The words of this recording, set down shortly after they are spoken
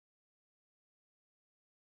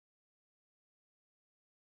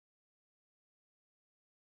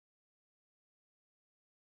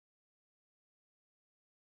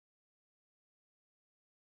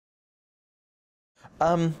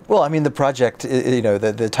Well, I mean, the project,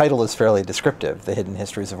 the title is fairly descriptive, The Hidden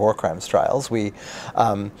Histories of War Crimes Trials.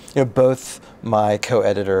 Both my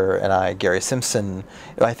co-editor and I, Gary Simpson,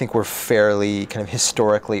 I think we're fairly kind of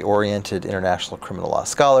historically oriented international criminal law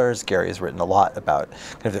scholars. Gary has written a lot about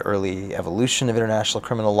kind of the early evolution of international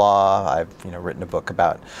criminal law. I've, written a book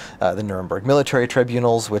about the Nuremberg military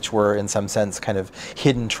tribunals, which were in some sense kind of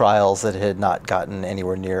hidden trials that had not gotten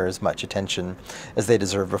anywhere near as much attention as they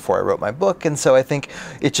deserved before I wrote my book. And so I think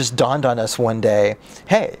it just dawned on us one day,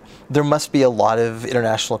 hey, there must be a lot of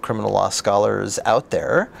international criminal law scholars out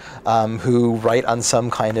there who write on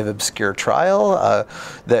some kind of obscure trial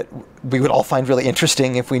that we would all find really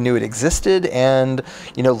interesting if we knew it existed, and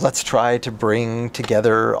let's try to bring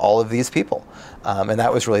together all of these people. And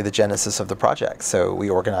that was really the genesis of the project. So we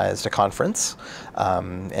organized a conference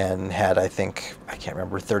and had, I can't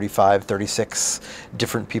remember, 35, 36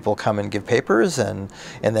 different people come and give papers, and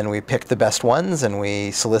then we picked the best ones and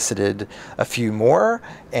we solicited a few more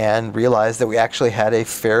and realized that we actually had a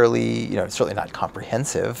fairly, certainly not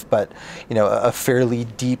comprehensive, but a fairly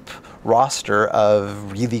deep roster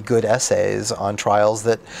of really good essays on trials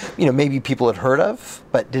that maybe people had heard of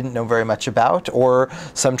but didn't know very much about, or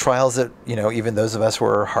some trials that even those of us who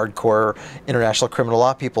are hardcore international criminal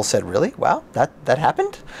law people said, really, wow, that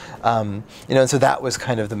happened. And so that was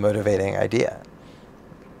kind of the motivating idea.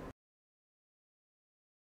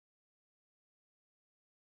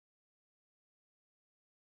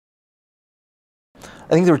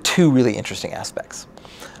 I think there were two really interesting aspects.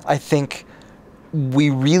 I think we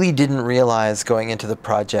really didn't realize going into the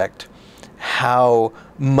project how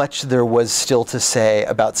much there was still to say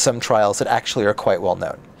about some trials that actually are quite well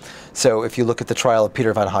known. So if you look at the trial of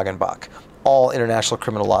Peter von Hagenbach, all international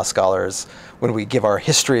criminal law scholars, when we give our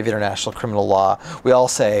history of international criminal law, we all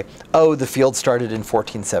say, oh, the field started in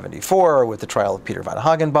 1474 with the trial of Peter von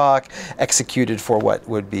Hagenbach, executed for what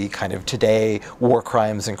would be kind of today war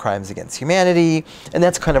crimes and crimes against humanity, and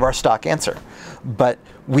that's kind of our stock answer. But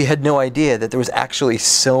we had no idea that there was actually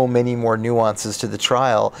so many more nuances to the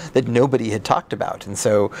trial that nobody had talked about. And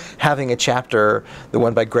so having a chapter, the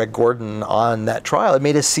one by Greg Gordon, on that trial, it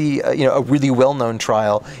made us see a really well-known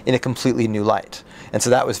trial in a completely new light. And so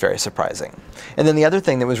that was very surprising. And then the other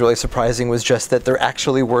thing that was really surprising was just that there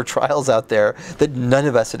actually were trials out there that none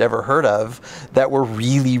of us had ever heard of that were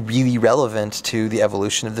really, really relevant to the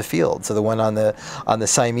evolution of the field. So the one on the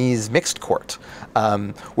Siamese mixed court,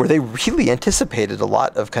 where they really anticipated a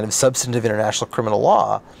lot of kind of substantive international criminal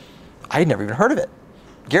law, I had never even heard of it.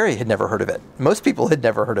 Gary had never heard of it. Most people had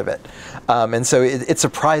never heard of it. And so it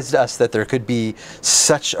surprised us that there could be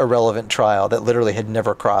such a relevant trial that literally had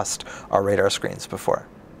never crossed our radar screens before.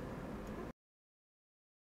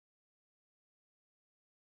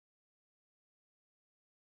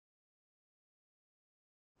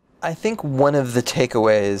 I think one of the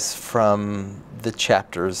takeaways from the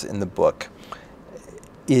chapters in the book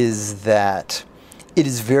is that it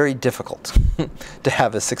is very difficult to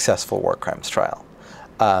have a successful war crimes trial.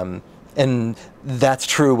 And that's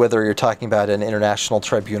true whether you're talking about an international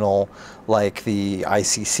tribunal like the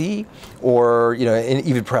ICC or,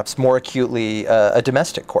 even perhaps more acutely, a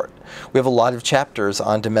domestic court. We have a lot of chapters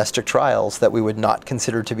on domestic trials that we would not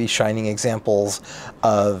consider to be shining examples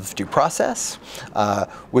of due process,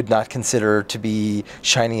 would not consider to be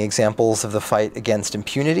shining examples of the fight against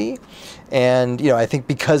impunity. And, I think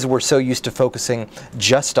because we're so used to focusing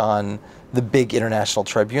just on the big international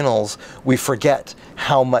tribunals, we forget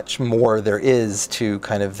how much more there is to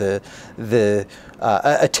kind of the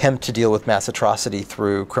attempt to deal with mass atrocity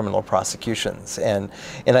through criminal prosecutions. And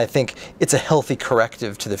I think it's a healthy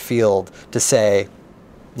corrective to the field to say,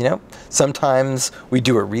 sometimes we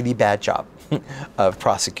do a really bad job of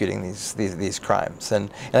prosecuting these crimes. And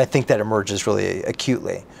I think that emerges really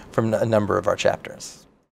acutely from a number of our chapters.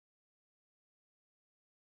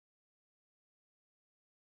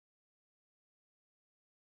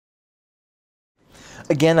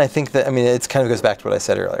 Again, I think that, it kind of goes back to what I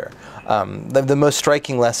said earlier. The most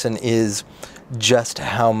striking lesson is just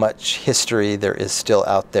how much history there is still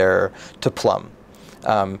out there to plumb.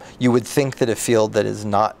 You would think that a field that is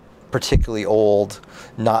not particularly old,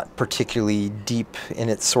 not particularly deep in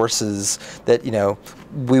its sources, that,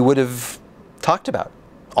 we would have talked about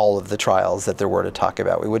all of the trials that there were to talk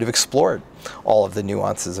about. We would have explored all of the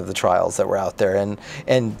nuances of the trials that were out there.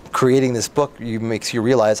 And creating this book makes you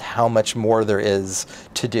realize how much more there is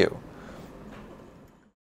to do.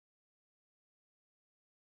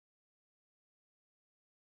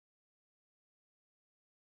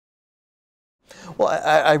 Well,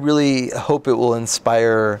 I really hope it will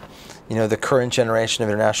inspire the current generation of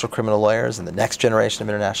international criminal lawyers and the next generation of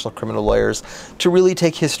international criminal lawyers to really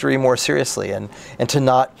take history more seriously and to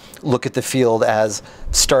not look at the field as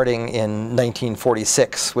starting in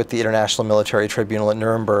 1946 with the International Military Tribunal at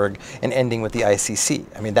Nuremberg and ending with the ICC.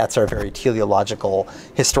 I mean, that's our very teleological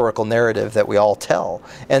historical narrative that we all tell.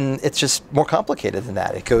 And it's just more complicated than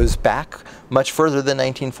that. It goes back much further than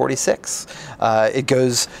 1946. It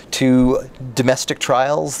goes to domestic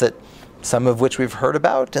trials that some of which we've heard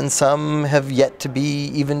about and some have yet to be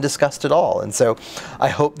even discussed at all. And so I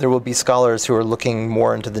hope there will be scholars who are looking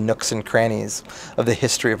more into the nooks and crannies of the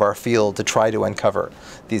history of our field to try to uncover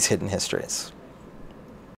these hidden histories.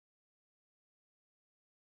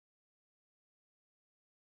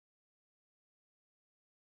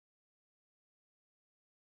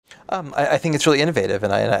 I think it's really innovative,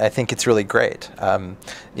 and I think it's really great.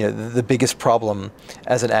 The biggest problem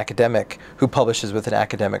as an academic who publishes with an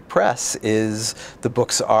academic press is the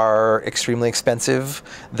books are extremely expensive.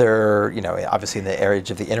 They're, obviously in the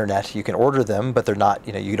age of the internet, you can order them, but they're not,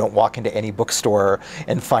 you don't walk into any bookstore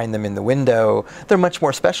and find them in the window. They're much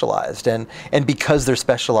more specialized, and because they're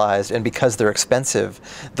specialized and because they're expensive,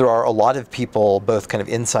 there are a lot of people, both kind of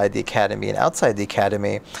inside the academy and outside the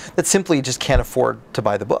academy, that simply just can't afford to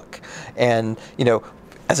buy the book. And,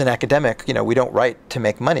 as an academic, we don't write to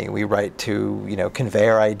make money. We write to, convey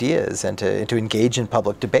our ideas and to engage in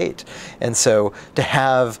public debate. And so to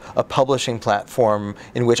have a publishing platform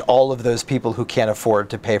in which all of those people who can't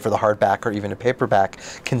afford to pay for the hardback or even a paperback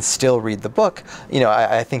can still read the book,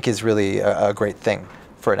 I think is really a great thing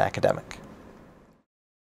for an academic.